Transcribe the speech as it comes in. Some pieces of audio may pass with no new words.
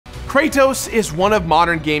Kratos is one of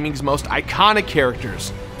modern gaming's most iconic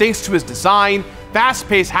characters, thanks to his design,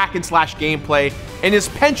 fast-paced hack-and-slash gameplay, and his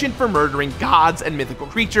penchant for murdering gods and mythical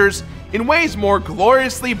creatures in ways more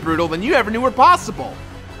gloriously brutal than you ever knew were possible.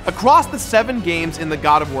 Across the 7 games in the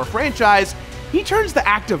God of War franchise, he turns the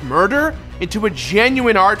act of murder into a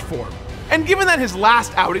genuine art form. And given that his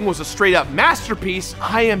last outing was a straight-up masterpiece,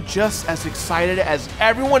 I am just as excited as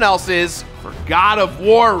everyone else is for God of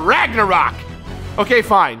War Ragnarok! Okay,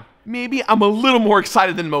 fine. Maybe I'm a little more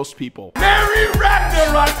excited than most people. Merry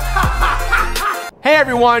Ragnarok! Hey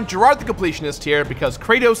everyone, Gerard the Completionist here because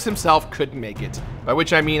Kratos himself couldn't make it. By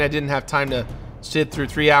which I mean I didn't have time to sit through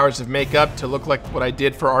 3 hours of makeup to look like what I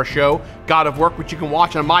did for our show, God of Work, which you can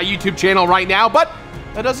watch on my YouTube channel right now, but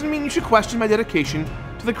that doesn't mean you should question my dedication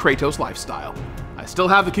to the Kratos lifestyle. I still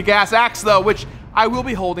have the kick-ass axe though, which I will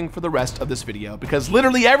be holding for the rest of this video because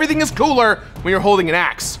literally everything is cooler when you're holding an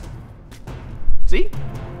axe. See?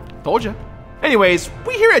 Told ya. Anyways,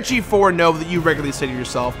 we here at G4 know that you regularly say to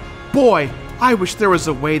yourself, boy, I wish there was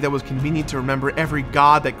a way that was convenient to remember every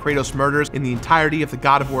god that Kratos murders in the entirety of the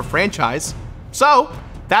God of War franchise. So,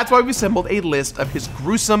 that's why we assembled a list of his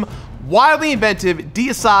gruesome, wildly inventive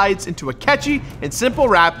deicides into a catchy and simple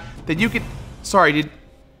rap that you can... Sorry, dude.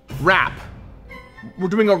 Rap. We're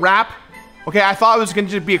doing a rap? Okay, I thought it was going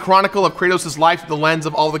to be a chronicle of Kratos' life through the lens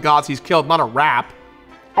of all the gods he's killed, not a rap.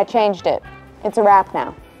 I changed it. It's a rap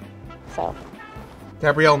now. So.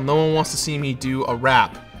 Gabrielle, no one wants to see me do a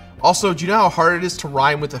rap. Also, do you know how hard it is to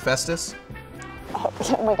rhyme with Hephaestus?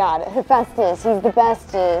 Oh my god, Hephaestus, he's the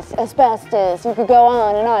bestest, asbestos, you could go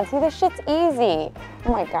on and on. See, this shit's easy. Oh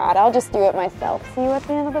my god, I'll just do it myself. See you at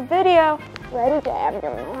the end of the video. Ready to have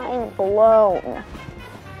your mind blown.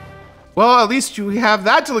 Well, at least you have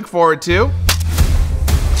that to look forward to.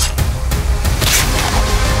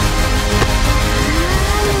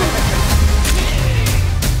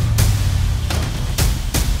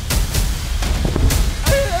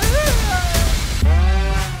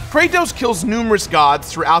 Kratos kills numerous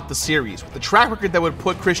gods throughout the series, with a track record that would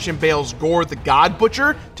put Christian Bale's Gore the God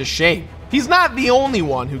Butcher to shame. He's not the only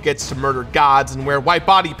one who gets to murder gods and wear white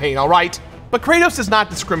body paint, alright? But Kratos does not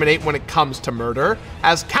discriminate when it comes to murder,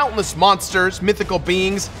 as countless monsters, mythical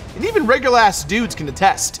beings, and even regular-ass dudes can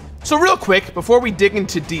attest. So real quick, before we dig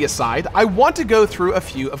into deicide, I want to go through a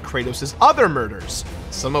few of Kratos' other murders,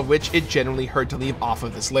 some of which it generally hurt to leave off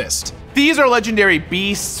of this list. These are legendary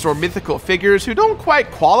beasts or mythical figures who don't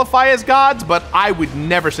quite qualify as gods, but I would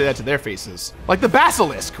never say that to their faces. Like the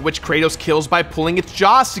basilisk, which Kratos kills by pulling its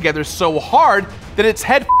jaws together so hard that its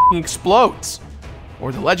head explodes.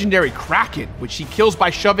 Or the legendary kraken, which he kills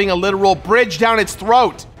by shoving a literal bridge down its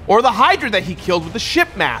throat. Or the hydra that he killed with the ship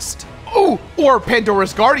mast. Ooh, or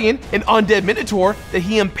Pandora's Guardian, an undead minotaur that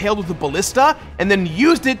he impaled with a ballista and then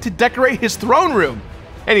used it to decorate his throne room.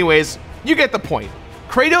 Anyways, you get the point.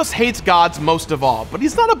 Kratos hates gods most of all, but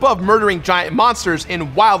he's not above murdering giant monsters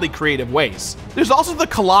in wildly creative ways. There's also the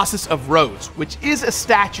Colossus of Rhodes, which is a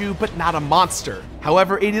statue but not a monster.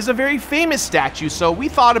 However, it is a very famous statue, so we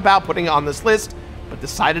thought about putting it on this list, but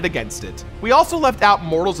decided against it. We also left out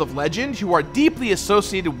mortals of legend who are deeply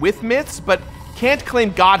associated with myths, but can't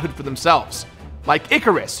claim godhood for themselves. Like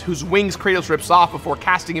Icarus, whose wings Kratos rips off before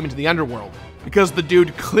casting him into the underworld, because the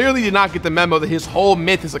dude clearly did not get the memo that his whole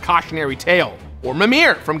myth is a cautionary tale. Or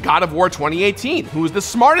Mimir from God of War 2018, who is the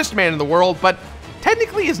smartest man in the world, but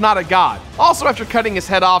technically is not a god. Also, after cutting his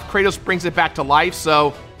head off, Kratos brings it back to life,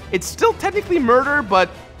 so it's still technically murder, but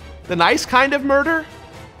the nice kind of murder?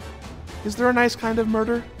 Is there a nice kind of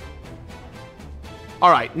murder?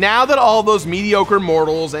 Alright, now that all those mediocre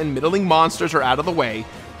mortals and middling monsters are out of the way,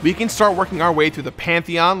 we can start working our way through the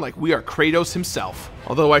pantheon like we are Kratos himself.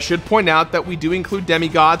 Although I should point out that we do include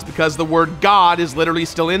demigods because the word god is literally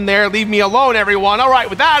still in there. Leave me alone, everyone. Alright,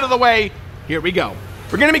 with that out of the way, here we go.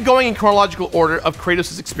 We're going to be going in chronological order of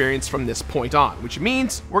Kratos' experience from this point on, which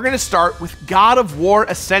means we're going to start with God of War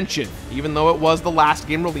Ascension, even though it was the last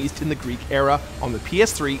game released in the Greek era on the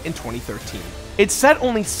PS3 in 2013. It's set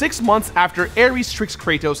only 6 months after Ares tricks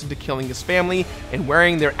Kratos into killing his family and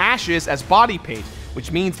wearing their ashes as body paint,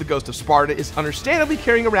 which means the Ghost of Sparta is understandably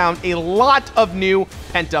carrying around a lot of new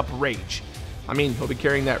pent-up rage. I mean, he'll be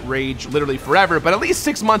carrying that rage literally forever, but at least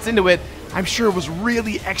 6 months into it, I'm sure it was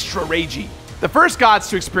really extra ragey. The first gods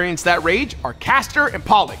to experience that rage are Castor and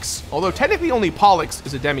Pollox, although technically only Pollox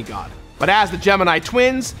is a demigod. But as the Gemini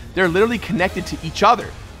twins, they're literally connected to each other,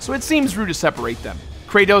 so it seems rude to separate them.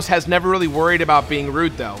 Kratos has never really worried about being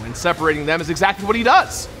rude though, and separating them is exactly what he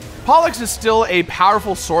does. Pollux is still a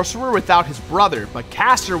powerful sorcerer without his brother, but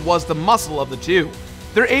Castor was the muscle of the two.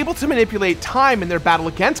 They're able to manipulate time in their battle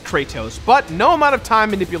against Kratos, but no amount of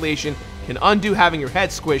time manipulation can and undo having your head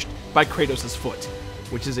squished by Kratos' foot,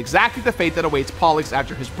 which is exactly the fate that awaits Pollox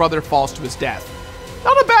after his brother falls to his death.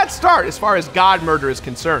 Not a bad start as far as god murder is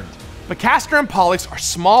concerned. But Castor and Pollox are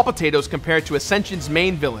small potatoes compared to Ascension's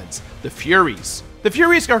main villains, the Furies. The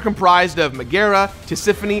Furies are comprised of Megara,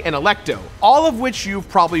 Tisiphone, and Alecto, all of which you've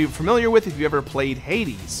probably been familiar with if you ever played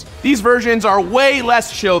Hades. These versions are way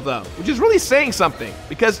less chill though, which is really saying something,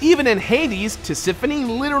 because even in Hades,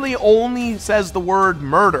 Tisiphone literally only says the word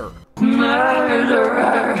murder.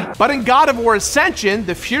 Murderer. But in God of War Ascension,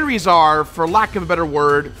 the Furies are, for lack of a better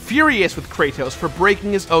word, furious with Kratos for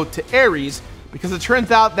breaking his oath to Ares, because it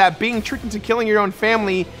turns out that being tricked into killing your own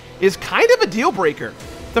family is kind of a deal breaker.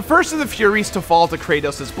 The first of the Furies to fall to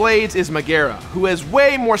Kratos' blades is Megara, who has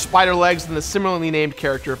way more spider legs than the similarly named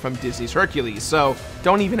character from Disney's Hercules, so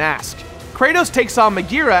don't even ask. Kratos takes on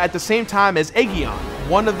Megara at the same time as Aegeon,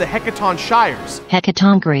 one of the Hcatonchires.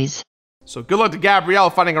 Hcatonchires. So good luck to Gabrielle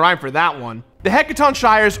finding a rhyme for that one. The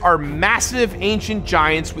Hcatonchires are massive ancient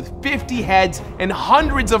giants with 50 heads and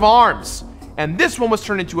hundreds of arms. And this one was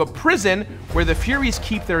turned into a prison where the Furies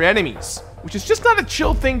keep their enemies, which is just not a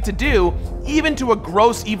chill thing to do, even to a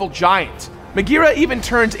gross evil giant. Megara even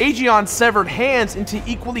turns Aegeon's severed hands into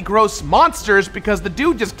equally gross monsters because the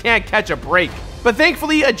dude just can't catch a break. But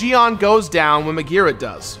thankfully, Aegeon goes down when Megara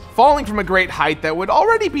does, falling from a great height that would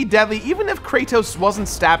already be deadly even if Kratos wasn't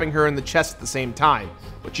stabbing her in the chest at the same time.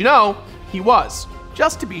 But you know, he was,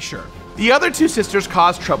 just to be sure. The other two sisters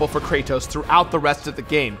cause trouble for Kratos throughout the rest of the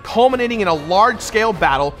game, culminating in a large-scale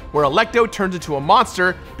battle where Alecto turns into a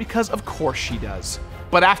monster because of course she does.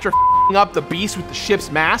 But after f***ing up the beast with the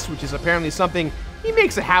ship's mast, which is apparently something he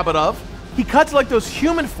makes a habit of, he cuts Alecto's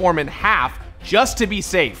human form in half just to be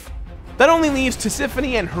safe. That only leaves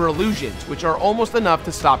Tisiphone and her illusions, which are almost enough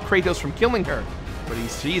to stop Kratos from killing her, but he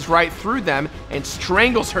sees right through them and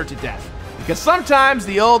strangles her to death. Because sometimes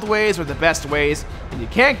the old ways are the best ways, and you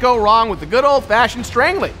can't go wrong with the good old-fashioned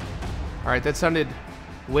strangling. Alright, that sounded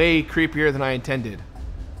way creepier than I intended.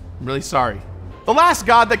 I'm really sorry. The last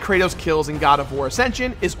god that Kratos kills in God of War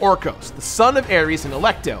Ascension is Orcos, the son of Ares and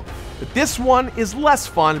Alecto. But this one is less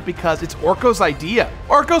fun because it's Orcos' idea.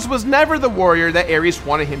 Orcos was never the warrior that Ares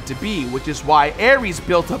wanted him to be, which is why Ares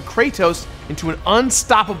built up Kratos into an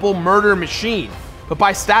unstoppable murder machine. But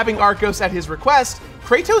by stabbing Orcos at his request,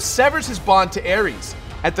 Kratos severs his bond to Ares,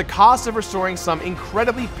 at the cost of restoring some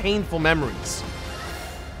incredibly painful memories.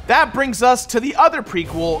 That brings us to the other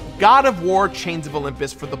prequel, God of War Chains of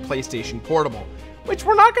Olympus for the PlayStation Portable, which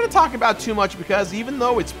we're not going to talk about too much because even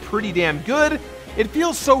though it's pretty damn good, it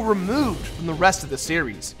feels so removed from the rest of the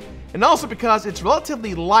series. And also because it's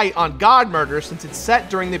relatively light on god murder since it's set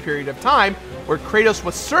during the period of time where Kratos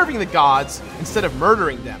was serving the gods instead of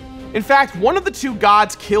murdering them. In fact, one of the two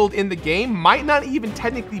gods killed in the game might not even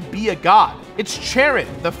technically be a god. It's Charon,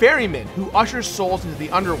 the ferryman who ushers souls into the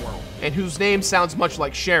underworld, and whose name sounds much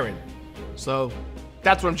like Sharon. So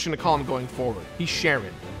that's what I'm just gonna call him going forward. He's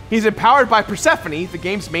Sharon. He's empowered by Persephone, the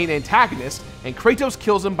game's main antagonist, and Kratos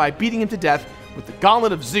kills him by beating him to death with the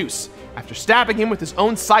gauntlet of Zeus, after stabbing him with his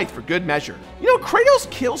own scythe for good measure. You know, Kratos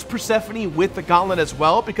kills Persephone with the gauntlet as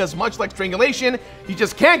well, because much like strangulation, you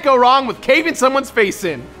just can't go wrong with caving someone's face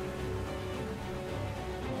in.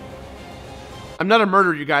 I'm not a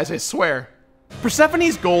murderer, you guys, I swear.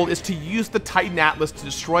 Persephone's goal is to use the Titan Atlas to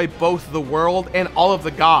destroy both the world and all of the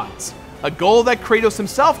gods, a goal that Kratos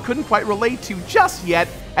himself couldn't quite relate to just yet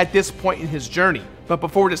at this point in his journey. But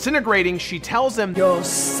before disintegrating, she tells him, "Your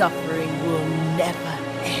suffering will never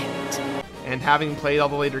end." And having played all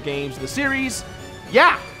the later games of the series,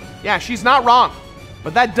 yeah, she's not wrong.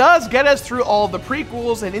 But that does get us through all the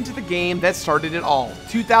prequels and into the game that started it all,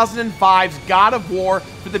 2005's God of War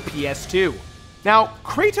for the PS2. Now,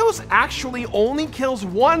 Kratos actually only kills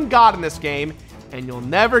one god in this game, and you'll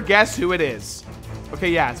never guess who it is. Okay,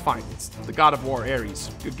 yeah, it's fine. It's the God of War, Ares.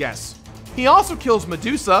 Good guess. He also kills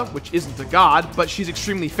Medusa, which isn't a god, but she's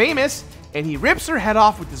extremely famous, and he rips her head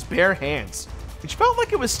off with his bare hands, which felt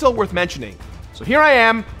like it was still worth mentioning. So here I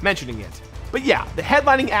am, mentioning it. But yeah, the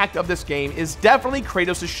headlining act of this game is definitely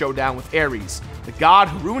Kratos' showdown with Ares, the god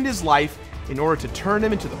who ruined his life in order to turn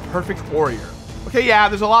him into the perfect warrior. Okay, yeah,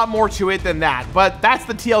 there's a lot more to it than that, but that's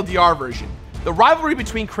the TLDR version. The rivalry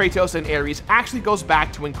between Kratos and Ares actually goes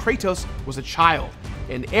back to when Kratos was a child,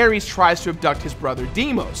 and Ares tries to abduct his brother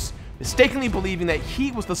Deimos, mistakenly believing that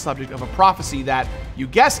he was the subject of a prophecy that, you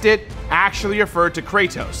guessed it, actually referred to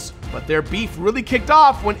Kratos. But their beef really kicked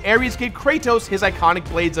off when Ares gave Kratos his iconic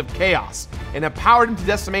Blades of Chaos, and empowered him to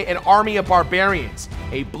decimate an army of barbarians,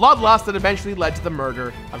 a bloodlust that eventually led to the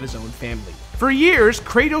murder of his own family. For years,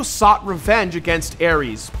 Kratos sought revenge against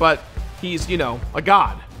Ares, but he's, you know, a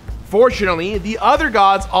god. Unfortunately, the other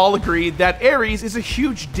gods all agreed that Ares is a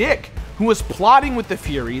huge dick who was plotting with the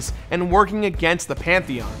Furies and working against the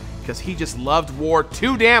Pantheon because he just loved war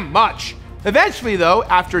too damn much. Eventually though,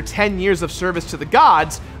 after 10 years of service to the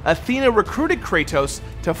gods, Athena recruited Kratos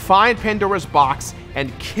to find Pandora's box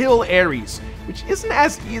and kill Ares, which isn't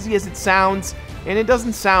as easy as it sounds, and it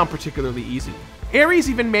doesn't sound particularly easy. Ares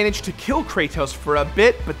even managed to kill Kratos for a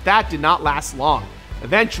bit, but that did not last long.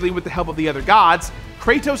 Eventually, with the help of the other gods,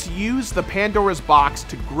 Kratos used the Pandora's box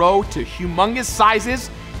to grow to humongous sizes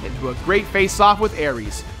and do a great face-off with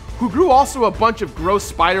Ares, who grew also a bunch of gross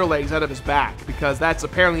spider legs out of his back, because that's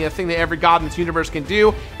apparently a thing that every god in this universe can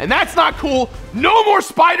do, and that's not cool. No more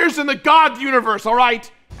spiders in the god universe, all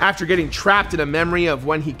right? After getting trapped in a memory of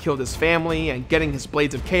when he killed his family and getting his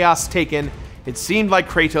Blades of Chaos taken, it seemed like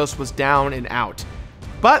Kratos was down and out.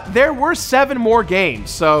 But there were 7 more games,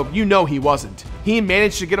 so you know he wasn't. He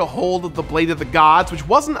managed to get a hold of the Blade of the Gods, which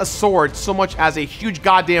wasn't a sword so much as a huge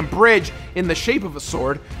goddamn bridge in the shape of a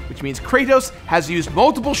sword, which means Kratos has used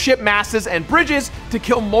multiple ship masses and bridges to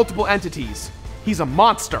kill multiple entities. He's a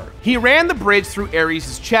monster. He ran the bridge through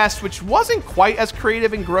Ares' chest, which wasn't quite as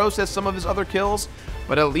creative and gross as some of his other kills,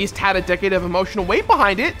 but at least had a decade of emotional weight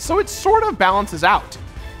behind it, so it sort of balances out.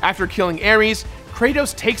 After killing Ares,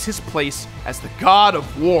 Kratos takes his place as the god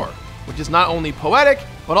of war, which is not only poetic,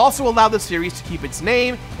 but also allowed the series to keep its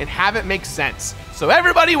name and have it make sense. So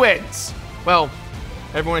everybody wins. Well,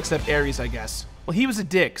 everyone except Ares, I guess. Well, he was a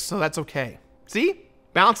dick, so that's okay. See?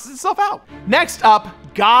 Balances itself out. Next up,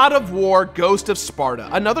 God of War Ghost of Sparta,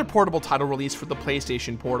 another portable title released for the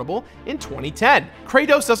PlayStation Portable in 2010.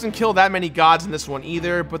 Kratos doesn't kill that many gods in this one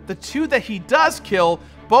either, but the 2 that he does kill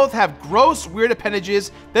both have gross, weird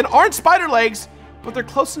appendages that aren't spider legs, but they're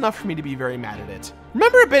close enough for me to be very mad at it.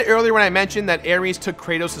 Remember a bit earlier when I mentioned that Ares took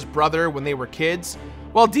Kratos' brother when they were kids?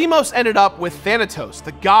 Well, Deimos ended up with Thanatos,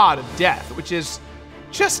 the god of death, which is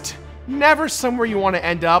just never somewhere you want to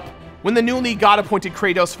end up. When the newly god-appointed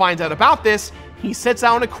Kratos finds out about this, he sets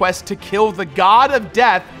out on a quest to kill the god of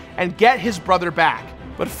death and get his brother back.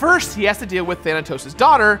 But first, he has to deal with Thanatos'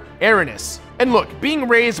 daughter, Erinys. And look, being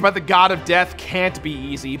raised by the god of death can't be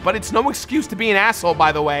easy, but it's no excuse to be an asshole,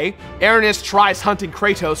 by the way. Erinys tries hunting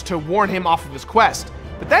Kratos to warn him off of his quest,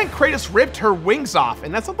 but then Kratos ripped her wings off,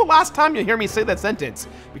 and that's not the last time you'll hear me say that sentence,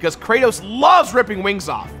 because Kratos loves ripping wings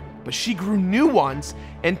off. But she grew new ones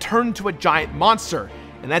and turned into a giant monster.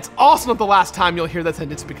 And that's also not the last time you'll hear that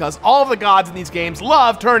sentence, because all of the gods in these games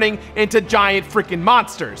love turning into giant freaking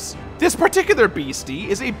monsters. This particular beastie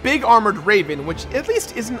is a big armored raven, which at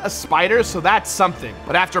least isn't a spider, so that's something.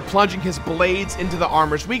 But after plunging his blades into the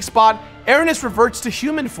armor's weak spot, Erinys reverts to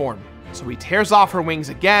human form. So he tears off her wings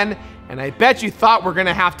again, and I bet you thought we're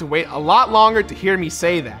gonna have to wait a lot longer to hear me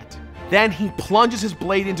say that. Then he plunges his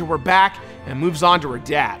blade into her back and moves on to her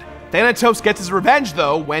dad. Thanatos gets his revenge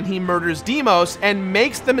though when he murders Deimos and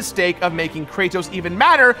makes the mistake of making Kratos even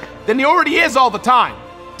madder than he already is all the time.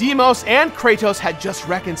 Deimos and Kratos had just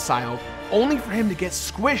reconciled, only for him to get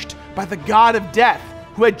squished by the god of death,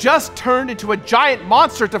 who had just turned into a giant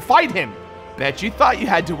monster to fight him. Bet you thought you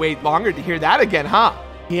had to wait longer to hear that again, huh?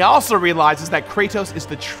 He also realizes that Kratos is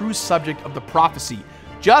the true subject of the prophecy,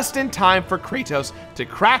 just in time for Kratos to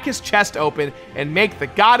crack his chest open and make the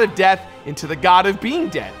god of death into the god of being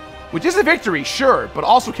dead. Which is a victory, sure, but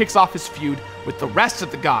also kicks off his feud with the rest of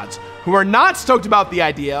the gods, who are not stoked about the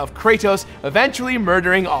idea of Kratos eventually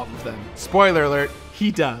murdering all of them. Spoiler alert,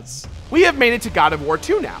 he does. We have made it to God of War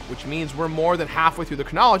 2 now, which means we're more than halfway through the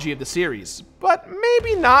chronology of the series, but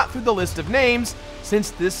maybe not through the list of names,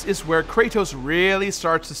 since this is where Kratos really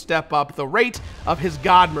starts to step up the rate of his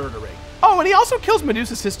god murdering. Oh, and he also kills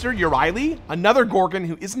Medusa's sister, Euryale, another Gorgon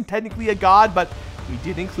who isn't technically a god, but we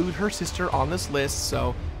did include her sister on this list,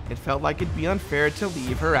 so it felt like it'd be unfair to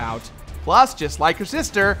leave her out. Plus, just like her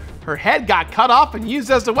sister, her head got cut off and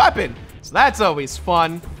used as a weapon, so that's always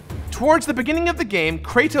fun. Towards the beginning of the game,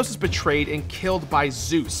 Kratos is betrayed and killed by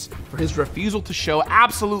Zeus for his refusal to show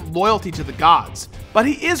absolute loyalty to the gods. But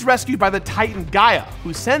he is rescued by the Titan Gaia,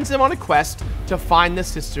 who sends him on a quest to find the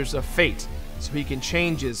Sisters of Fate, so he can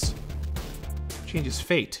change his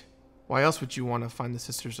fate. Why else would you want to find the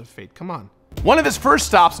Sisters of Fate? Come on. One of his first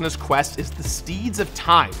stops on his quest is the Steeds of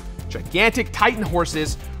Time, gigantic Titan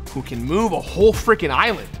horses who can move a whole freaking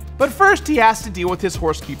island. But first he has to deal with his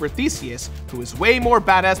horsekeeper Theseus, who is way more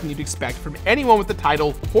badass than you'd expect from anyone with the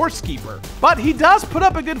title Horsekeeper. But he does put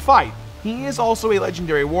up a good fight. He is also a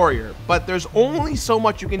legendary warrior, but there's only so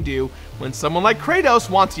much you can do when someone like Kratos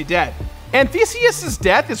wants you dead. And Theseus'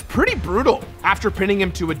 death is pretty brutal. After pinning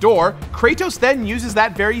him to a door, Kratos then uses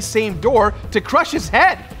that very same door to crush his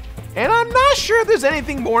head. And I'm not sure there's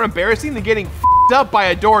anything more embarrassing than getting locked up by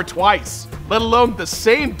a door twice, let alone the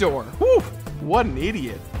same door. Whew, what an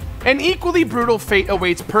idiot. An equally brutal fate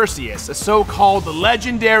awaits Perseus, a so-called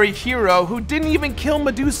legendary hero who didn't even kill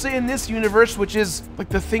Medusa in this universe, which is like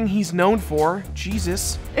the thing he's known for,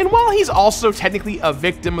 Jesus. And while he's also technically a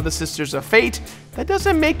victim of the Sisters of Fate, that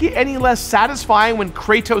doesn't make it any less satisfying when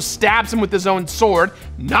Kratos stabs him with his own sword,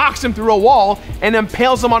 knocks him through a wall, and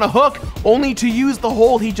impales him on a hook, only to use the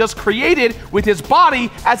hole he just created with his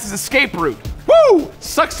body as his escape route. Woo!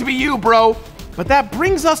 Sucks to be you, bro. But that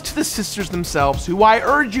brings us to the sisters themselves, who I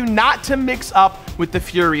urge you not to mix up with the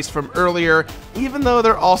Furies from earlier, even though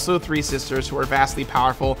they're also three sisters who are vastly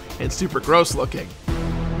powerful and super gross looking.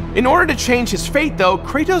 In order to change his fate though,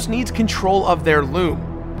 Kratos needs control of their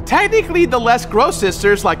loom. Technically, the less gross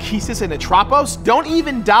sisters like Theseus and Atropos don't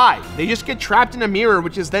even die. They just get trapped in a mirror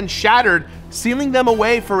which is then shattered, sealing them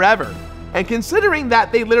away forever. And considering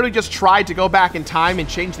that they literally just tried to go back in time and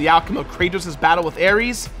change the outcome of Kratos' battle with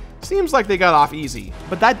Ares, seems like they got off easy.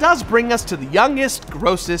 But that does bring us to the youngest,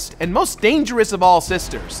 grossest, and most dangerous of all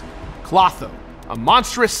sisters, Clotho, a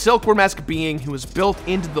monstrous silkworm-esque being who is built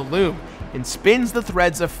into the loom and spins the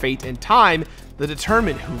threads of fate and time that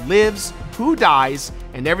determine who lives, who dies,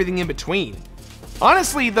 and everything in between.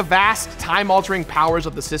 Honestly, the vast, time-altering powers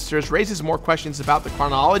of the sisters raises more questions about the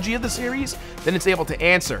chronology of the series than it's able to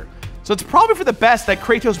answer. So it's probably for the best that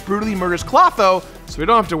Kratos brutally murders Clotho, so we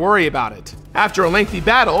don't have to worry about it. After a lengthy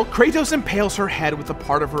battle, Kratos impales her head with a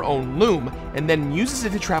part of her own loom, and then uses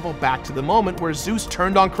it to travel back to the moment where Zeus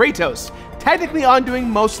turned on Kratos, technically undoing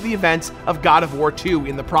most of the events of God of War 2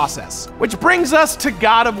 in the process. Which brings us to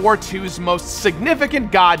God of War 2's most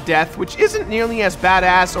significant god death, which isn't nearly as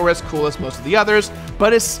badass or as cool as most of the others,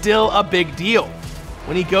 but is still a big deal.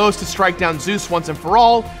 When he goes to strike down Zeus once and for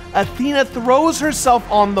all, Athena throws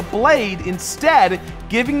herself on the blade instead,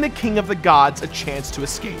 giving the king of the gods a chance to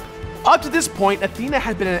escape. Up to this point, Athena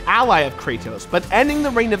had been an ally of Kratos, but ending the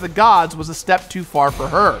reign of the gods was a step too far for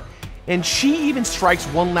her. And she even strikes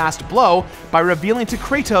one last blow by revealing to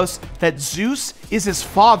Kratos that Zeus is his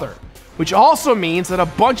father, which also means that a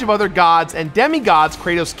bunch of other gods and demigods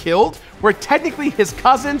Kratos killed were technically his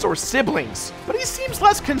cousins or siblings. But he seems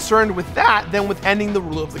less concerned with that than with ending the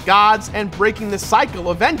rule of the gods and breaking the cycle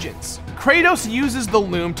of vengeance. Kratos uses the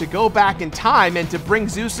loom to go back in time and to bring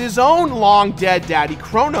Zeus's own long-dead daddy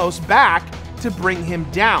Cronos back to bring him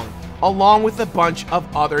down, along with a bunch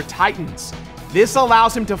of other titans. This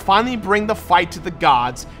allows him to finally bring the fight to the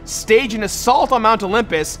gods, stage an assault on Mount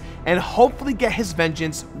Olympus, and hopefully get his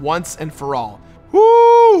vengeance once and for all.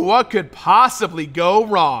 Whoo, what could possibly go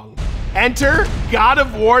wrong? Enter God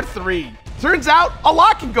of War 3. Turns out, a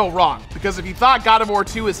lot can go wrong, because if you thought God of War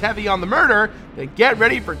 2 is heavy on the murder, then get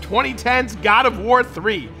ready for 2010's God of War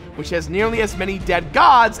 3, which has nearly as many dead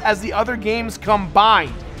gods as the other games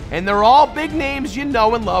combined. And they're all big names you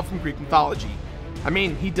know and love from Greek mythology. I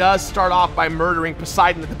mean, he does start off by murdering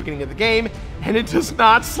Poseidon at the beginning of the game, and it does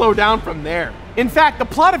not slow down from there. In fact, the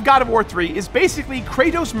plot of God of War 3 is basically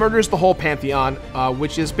Kratos murders the whole Pantheon,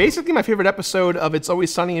 which is basically my favorite episode of It's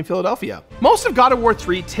Always Sunny in Philadelphia. Most of God of War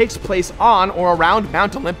 3 takes place on or around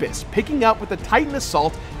Mount Olympus, picking up with the Titan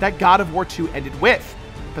assault that God of War 2 ended with.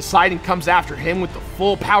 Poseidon comes after him with the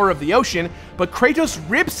full power of the ocean, but Kratos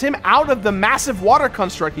rips him out of the massive water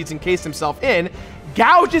construct he's encased himself in,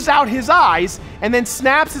 gouges out his eyes, and then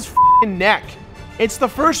snaps his f***ing neck. It's the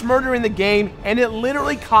first murder in the game, and it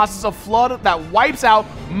literally causes a flood that wipes out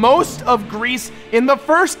most of Greece in the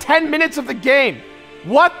first 10 minutes of the game.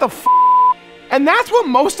 What the f***? And that's what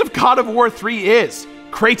most of God of War 3 is.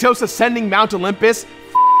 Kratos ascending Mount Olympus,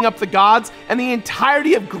 f***ing up the gods, and the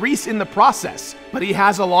entirety of Greece in the process. But he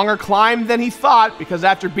has a longer climb than he thought, because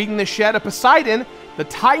after beating the shit of Poseidon, the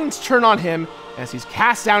Titans turn on him as he's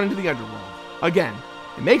cast down into the underworld. Again,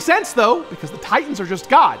 it makes sense though, because the Titans are just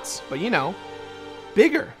gods, but you know,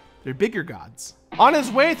 bigger. They're bigger gods. On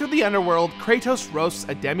his way through the underworld, Kratos roasts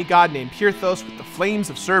a demigod named Pirithous with the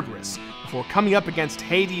flames of Cerberus, before coming up against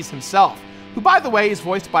Hades himself, who by the way is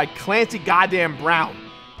voiced by Clancy goddamn Brown.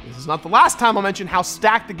 This is not the last time I'll mention how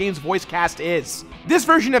stacked the game's voice cast is. This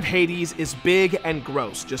version of Hades is big and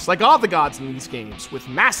gross, just like all the gods in these games, with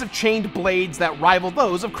massive chained blades that rival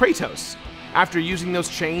those of Kratos. After using those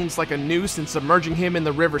chains like a noose and submerging him in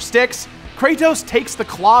the river Styx, Kratos takes the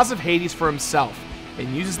claws of Hades for himself,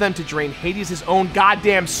 and uses them to drain Hades' own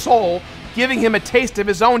goddamn soul, giving him a taste of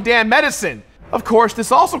his own damn medicine. Of course,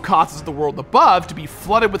 this also causes the world above to be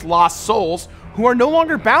flooded with lost souls who are no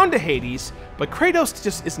longer bound to Hades, but Kratos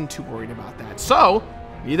just isn't too worried about that, so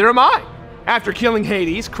neither am I. After killing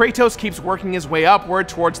Hades, Kratos keeps working his way upward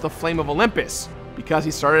towards the flame of Olympus, because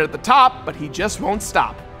he started at the top, but he just won't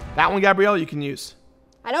stop. That one, Gabrielle, you can use.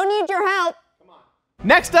 I don't need your help. Come on.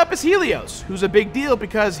 Next up is Helios, who's a big deal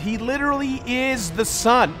because he literally is the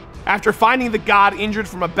sun. After finding the god injured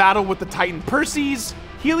from a battle with the titan Perses,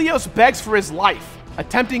 Helios begs for his life,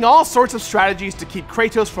 attempting all sorts of strategies to keep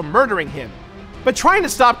Kratos from murdering him. But trying to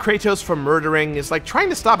stop Kratos from murdering is like trying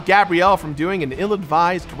to stop Gabrielle from doing an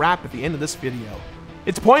ill-advised rap at the end of this video.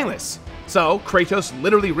 It's pointless. So Kratos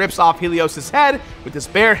literally rips off Helios' head with his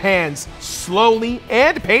bare hands, slowly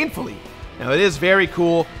and painfully. Now it is very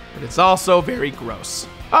cool, but it's also very gross.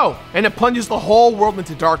 Oh, and it plunges the whole world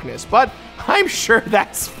into darkness, but I'm sure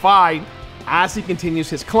that's fine. As he continues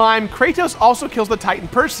his climb, Kratos also kills the titan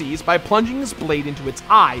Perses by plunging his blade into its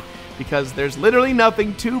eye, because there's literally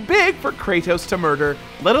nothing too big for Kratos to murder,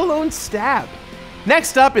 let alone stab.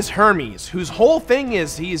 Next up is Hermes, whose whole thing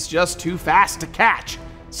is he's just too fast to catch,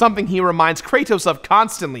 something he reminds Kratos of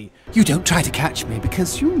constantly. You don't try to catch me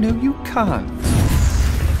because you know you can't.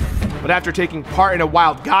 But after taking part in a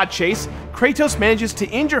wild god chase, Kratos manages to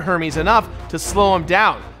injure Hermes enough to slow him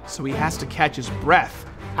down, so he has to catch his breath.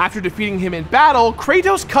 After defeating him in battle,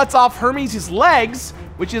 Kratos cuts off Hermes' legs,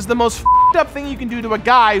 which is the most f***ed up thing you can do to a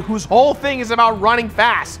guy whose whole thing is about running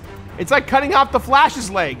fast. It's like cutting off the Flash's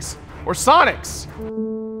legs, or Sonic's.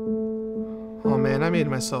 Oh man, I made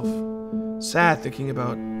myself sad thinking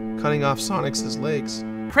about cutting off Sonic's legs.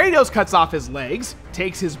 Kratos cuts off his legs,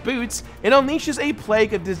 takes his boots, and unleashes a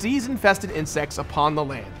plague of disease-infested insects upon the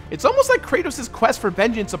land. It's almost like Kratos' quest for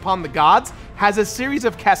vengeance upon the gods has a series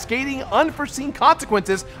of cascading, unforeseen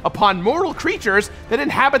consequences upon mortal creatures that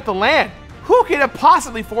inhabit the land. Who could have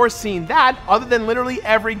possibly foreseen that other than literally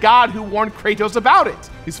every god who warned Kratos about it?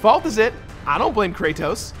 Whose fault is it? I don't blame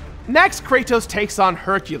Kratos. Next, Kratos takes on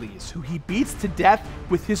Hercules, who he beats to death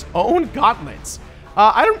with his own gauntlets.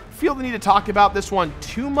 I don't feel the need to talk about this one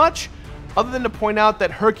too much, other than to point out that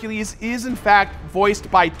Hercules is in fact voiced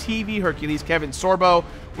by TV Hercules Kevin Sorbo,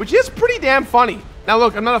 which is pretty damn funny. Now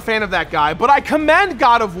look, I'm not a fan of that guy, but I commend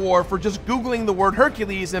God of War for just Googling the word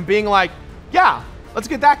Hercules and being like, yeah, let's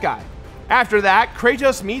get that guy. After that,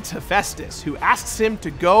 Kratos meets Hephaestus, who asks him to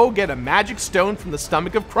go get a magic stone from the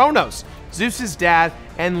stomach of Cronos, Zeus' dad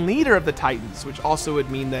and leader of the Titans, which also would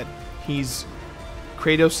mean that he's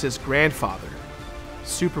Kratos' grandfather.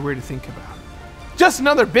 Super weird to think about. Just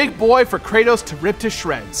another big boy for Kratos to rip to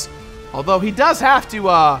shreds. Although he does have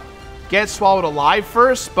to get swallowed alive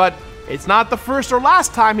first, but it's not the first or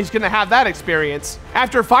last time he's gonna have that experience.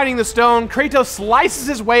 After finding the stone, Kratos slices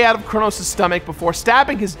his way out of Cronos' stomach before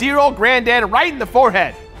stabbing his dear old granddad right in the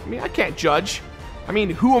forehead. I mean, I can't judge. I mean,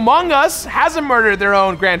 who among us hasn't murdered their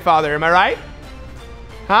own grandfather, am I right?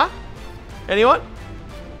 Huh? Anyone?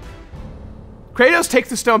 Kratos takes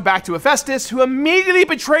the stone back to Hephaestus, who immediately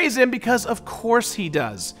betrays him because of course he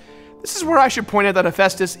does. This is where I should point out that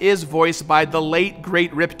Hephaestus is voiced by the late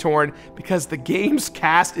great Rip Torn because the game's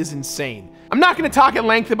cast is insane. I'm not going to talk at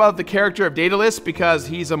length about the character of Daedalus because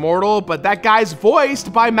he's immortal, but that guy's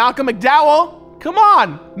voiced by Malcolm McDowell. Come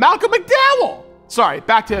on, Malcolm McDowell! Sorry,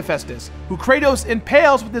 back to Hephaestus, who Kratos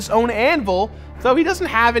impales with his own anvil, though he doesn't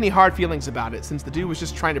have any hard feelings about it since the dude was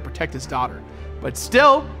just trying to protect his daughter. But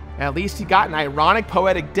still, at least he got an ironic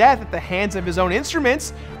poetic death at the hands of his own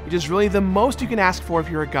instruments, which is really the most you can ask for if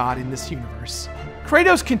you're a god in this universe.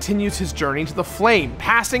 Kratos continues his journey to the flame,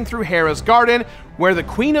 passing through Hera's garden, where the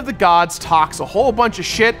queen of the gods talks a whole bunch of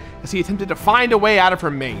shit as he attempted to find a way out of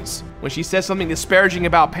her maze. When she says something disparaging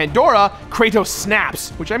about Pandora, Kratos snaps,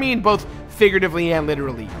 which I mean both figuratively and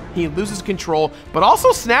literally. He loses control, but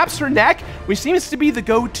also snaps her neck, which seems to be the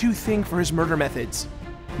go-to thing for his murder methods.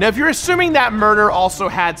 Now, if you're assuming that murder also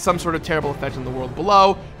had some sort of terrible effect on the world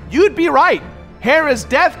below, you'd be right. Hera's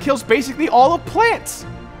death kills basically all of plants.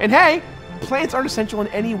 And hey, plants aren't essential in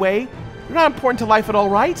any way. They're not important to life at all,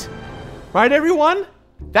 right? Right, everyone?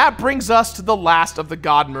 That brings us to the last of the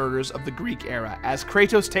god murders of the Greek era, as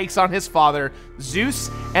Kratos takes on his father, Zeus,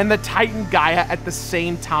 and the Titan Gaia at the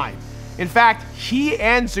same time. In fact, he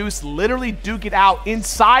and Zeus literally duke it out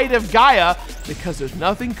inside of Gaia because there's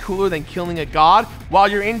nothing cooler than killing a god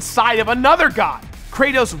while you're inside of another god.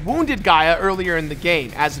 Kratos wounded Gaia earlier in the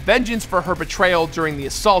game as vengeance for her betrayal during the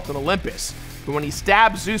assault on Olympus. But when he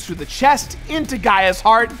stabs Zeus through the chest into Gaia's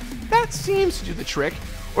heart, that seems to do the trick,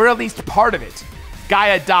 or at least part of it.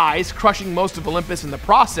 Gaia dies, crushing most of Olympus in the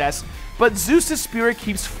process, but Zeus' spirit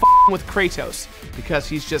keeps f***ing with Kratos because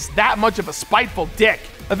he's just that much of a spiteful dick.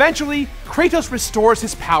 Eventually, Kratos restores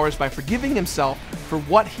his powers by forgiving himself for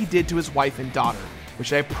what he did to his wife and daughter,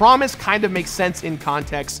 which I promise kind of makes sense in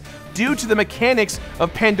context due to the mechanics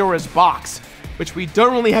of Pandora's box, which we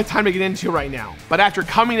don't really have time to get into right now. But after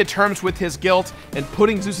coming to terms with his guilt and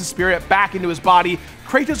putting Zeus' spirit back into his body,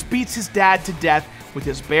 Kratos beats his dad to death with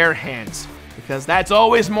his bare hands, because that's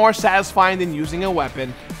always more satisfying than using a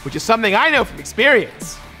weapon, which is something I know from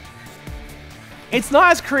experience. It's not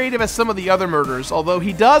as creative as some of the other murders, although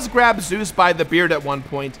he does grab Zeus by the beard at one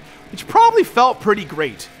point, which probably felt pretty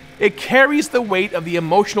great. It carries the weight of the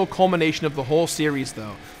emotional culmination of the whole series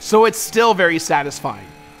though, so it's still very satisfying.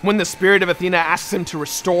 When the spirit of Athena asks him to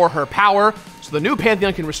restore her power, so the new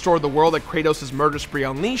pantheon can restore the world that Kratos' murder spree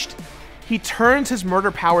unleashed, he turns his murder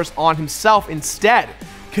powers on himself instead,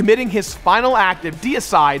 committing his final act of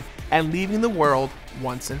deicide and leaving the world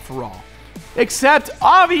once and for all. Except,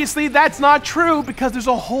 obviously, that's not true because there's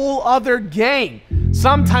a whole other game.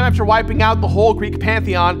 Sometime after wiping out the whole Greek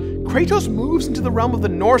pantheon, Kratos moves into the realm of the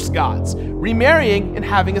Norse gods, remarrying and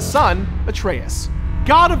having a son, Atreus.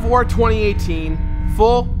 God of War 2018,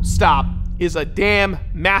 full stop, is a damn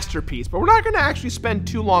masterpiece, but we're not going to actually spend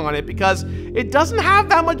too long on it because it doesn't have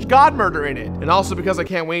that much god murder in it, and also because I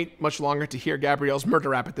can't wait much longer to hear Gabrielle's murder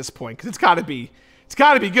rap at this point, because it's got to be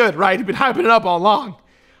good, right? You've been hyping it up all along.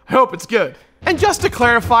 I hope it's good. And just to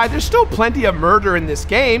clarify, there's still plenty of murder in this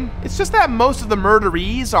game. It's just that most of the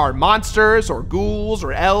murderees are monsters, or ghouls,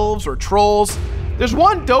 or elves, or trolls. There's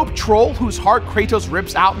one dope troll whose heart Kratos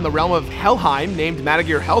rips out in the realm of Helheim named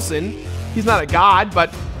Madagir Helsin. He's not a god,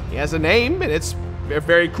 but he has a name, and it's a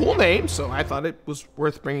very cool name, so I thought it was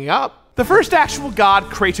worth bringing up. The first actual god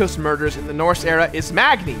Kratos murders in the Norse era is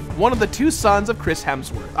Magni, one of the two sons of Chris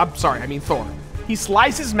Hemsworth. Thor. He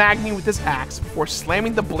slices Magni with his axe before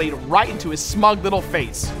slamming the blade right into his smug little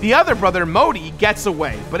face. The other brother, Modi, gets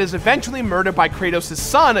away, but is eventually murdered by Kratos'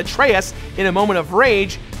 son, Atreus, in a moment of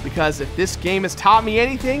rage, because if this game has taught me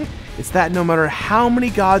anything, it's that no matter how many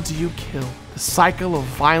gods you kill, the cycle of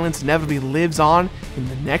violence inevitably lives on in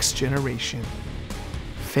the next generation.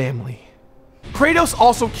 Family. Kratos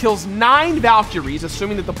also kills 9 Valkyries,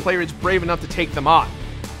 assuming that the player is brave enough to take them on.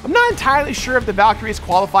 I'm not entirely sure if the Valkyries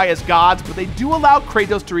qualify as gods, but they do allow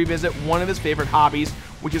Kratos to revisit one of his favorite hobbies,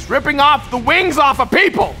 which is ripping off the wings off of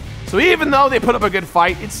people! So even though they put up a good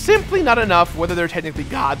fight, it's simply not enough whether they're technically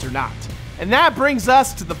gods or not. And that brings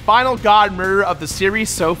us to the final god murder of the series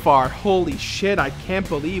so far. Holy shit, I can't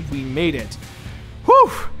believe we made it.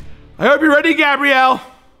 Whew! I hope you're ready, Gabrielle!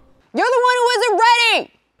 You're the one who isn't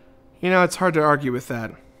ready! You know, it's hard to argue with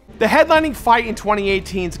that. The headlining fight in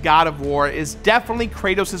 2018's God of War is definitely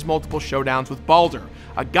Kratos' multiple showdowns with Baldur,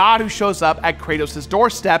 a god who shows up at Kratos'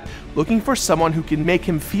 doorstep looking for someone who can make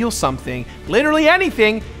him feel something, literally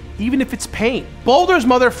anything, even if it's pain. Baldur's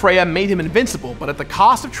mother Freya made him invincible, but at the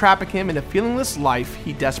cost of trapping him in a feelingless life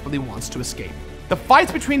he desperately wants to escape. The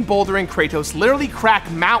fights between Baldur and Kratos literally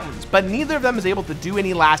crack mountains, but neither of them is able to do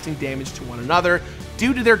any lasting damage to one another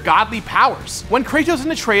due to their godly powers. When Kratos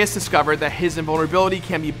and Atreus discover that his invulnerability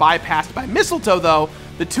can be bypassed by mistletoe though,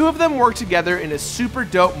 the two of them work together in a super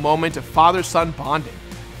dope moment of father-son bonding,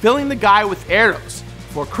 filling the guy with arrows,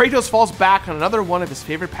 before Kratos falls back on another one of his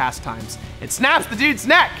favorite pastimes and snaps the dude's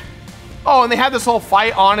neck. Oh, and they have this whole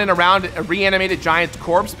fight on and around a reanimated giant's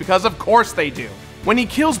corpse because of course they do. When he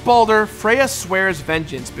kills Baldur, Freya swears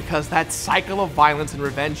vengeance because that cycle of violence and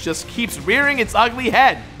revenge just keeps rearing its ugly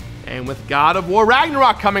head. And with God of War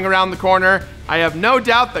Ragnarok coming around the corner, I have no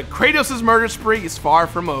doubt that Kratos' murder spree is far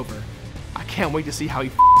from over. I can't wait to see how he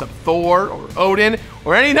f***s up Thor, or Odin,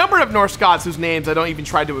 or any number of Norse gods whose names I don't even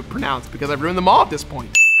try to pronounce because I've ruined them all at this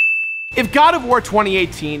point. If God of War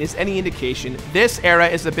 2018 is any indication, this era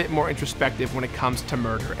is a bit more introspective when it comes to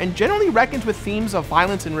murder, and generally reckons with themes of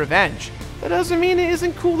violence and revenge. That doesn't mean it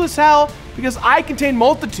isn't cool as hell, because I contain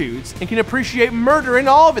multitudes and can appreciate murder in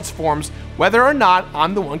all of its forms, whether or not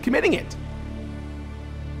I'm the one committing it.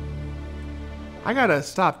 I gotta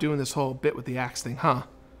stop doing this whole bit with the axe thing, huh?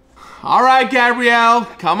 All right, Gabrielle,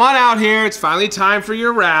 come on out here. It's finally time for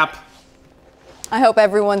your rap. I hope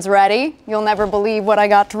everyone's ready. You'll never believe what I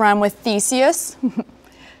got to rhyme with Theseus.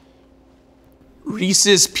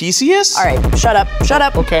 Reese's Pieces? All right, shut up, shut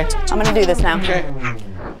up. Okay. I'm gonna do this now. Okay.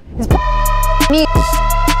 Me.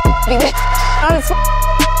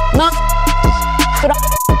 Not.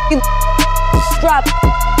 Drop.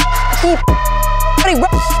 Keep.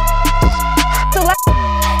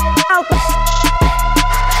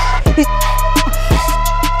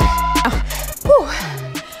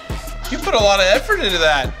 You put a lot of effort into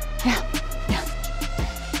that. Yeah.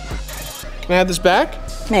 Can I have this back?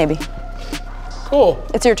 Maybe. Cool.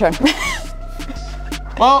 It's your turn.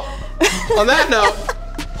 Well, on that note,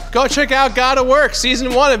 go check out God of Work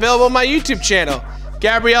Season 1 available on my YouTube channel.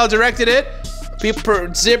 Gabrielle directed it.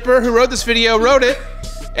 Zipper, who wrote this video, wrote it.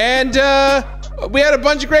 And we had a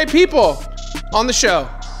bunch of great people on the show.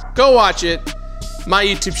 Go watch it. My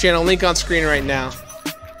YouTube channel, link on screen right now.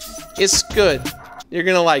 It's good. You're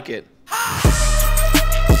gonna like it.